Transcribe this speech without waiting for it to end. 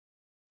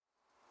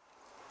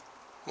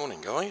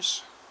Morning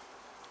guys.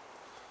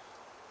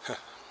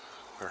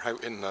 We're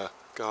out in the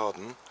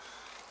garden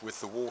with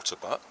the water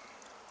butt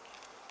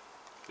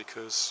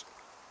because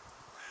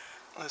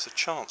there's a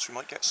chance we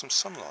might get some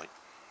sunlight.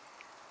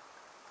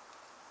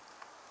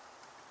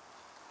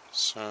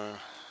 So,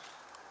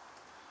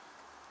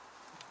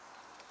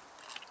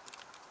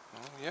 oh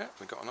yeah,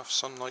 we got enough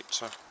sunlight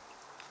to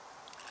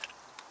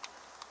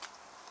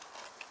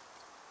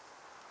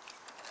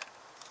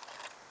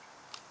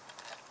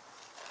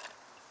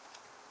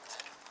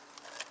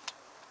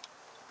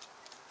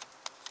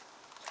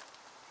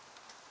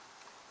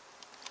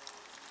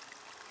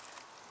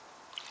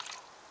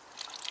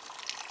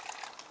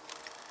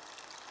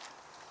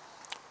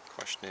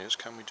question is,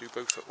 can we do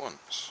both at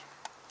once?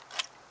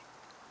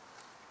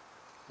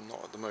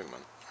 Not at the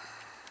moment.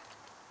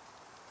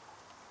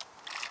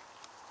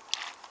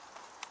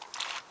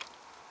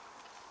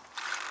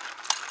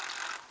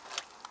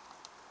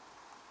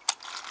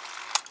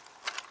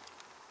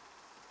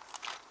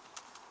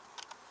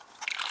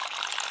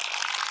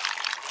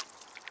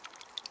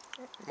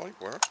 It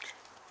might work.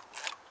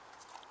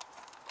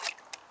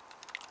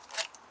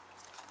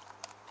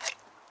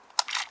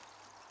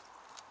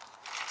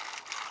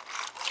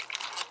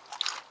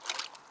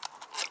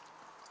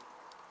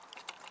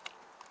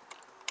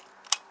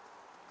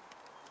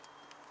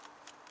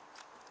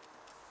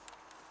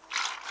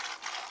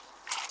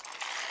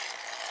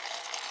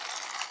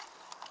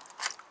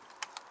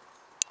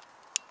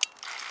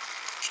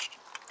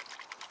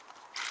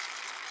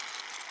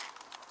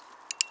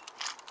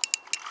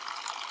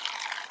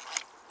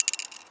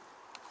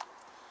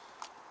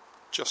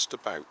 Just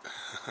about.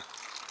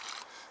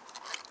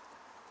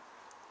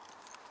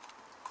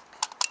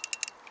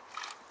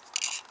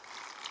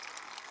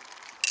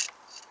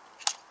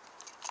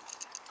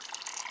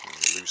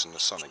 We're losing the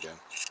sun again.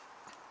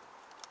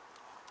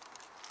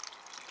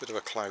 Bit of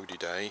a cloudy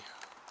day,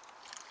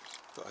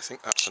 but I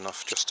think that's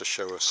enough just to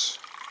show us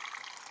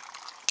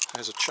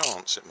there's a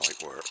chance it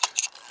might work.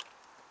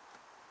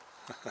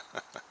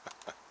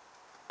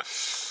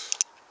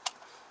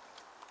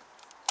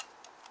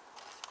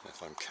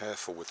 If I'm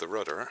careful with the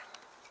rudder,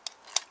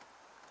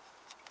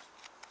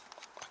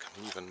 I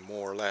can even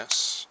more or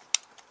less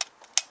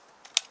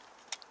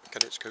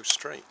get it to go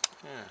straight.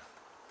 Yeah,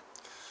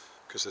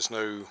 because there's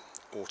no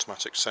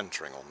automatic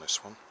centering on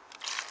this one.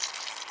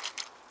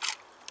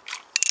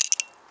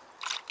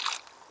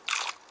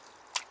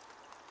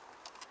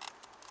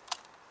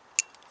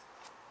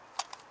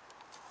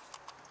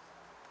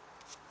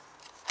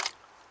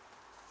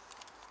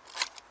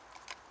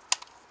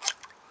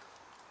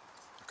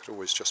 Could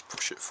always just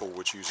push it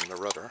forwards using the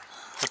rudder.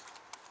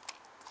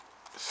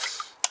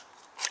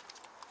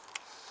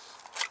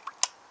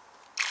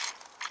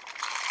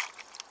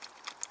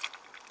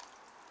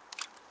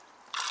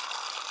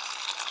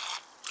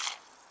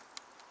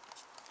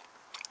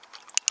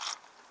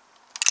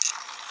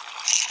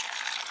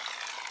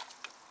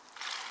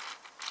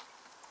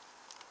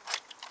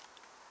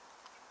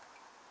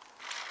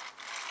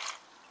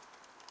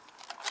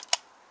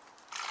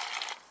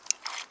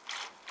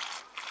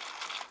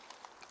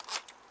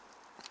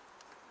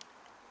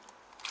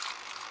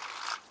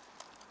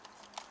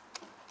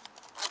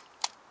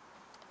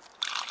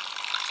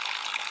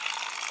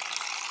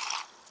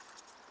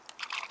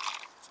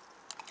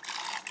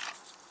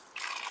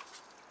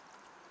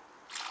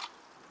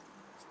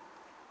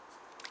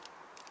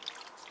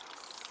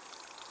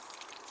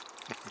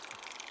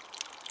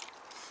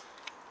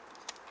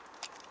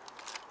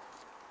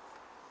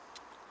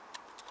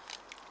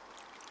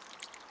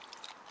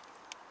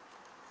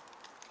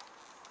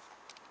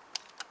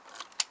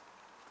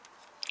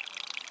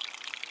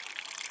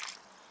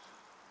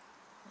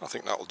 I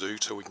think that'll do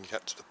till we can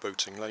get to the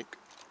boating lake.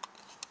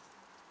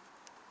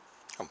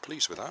 I'm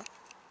pleased with that.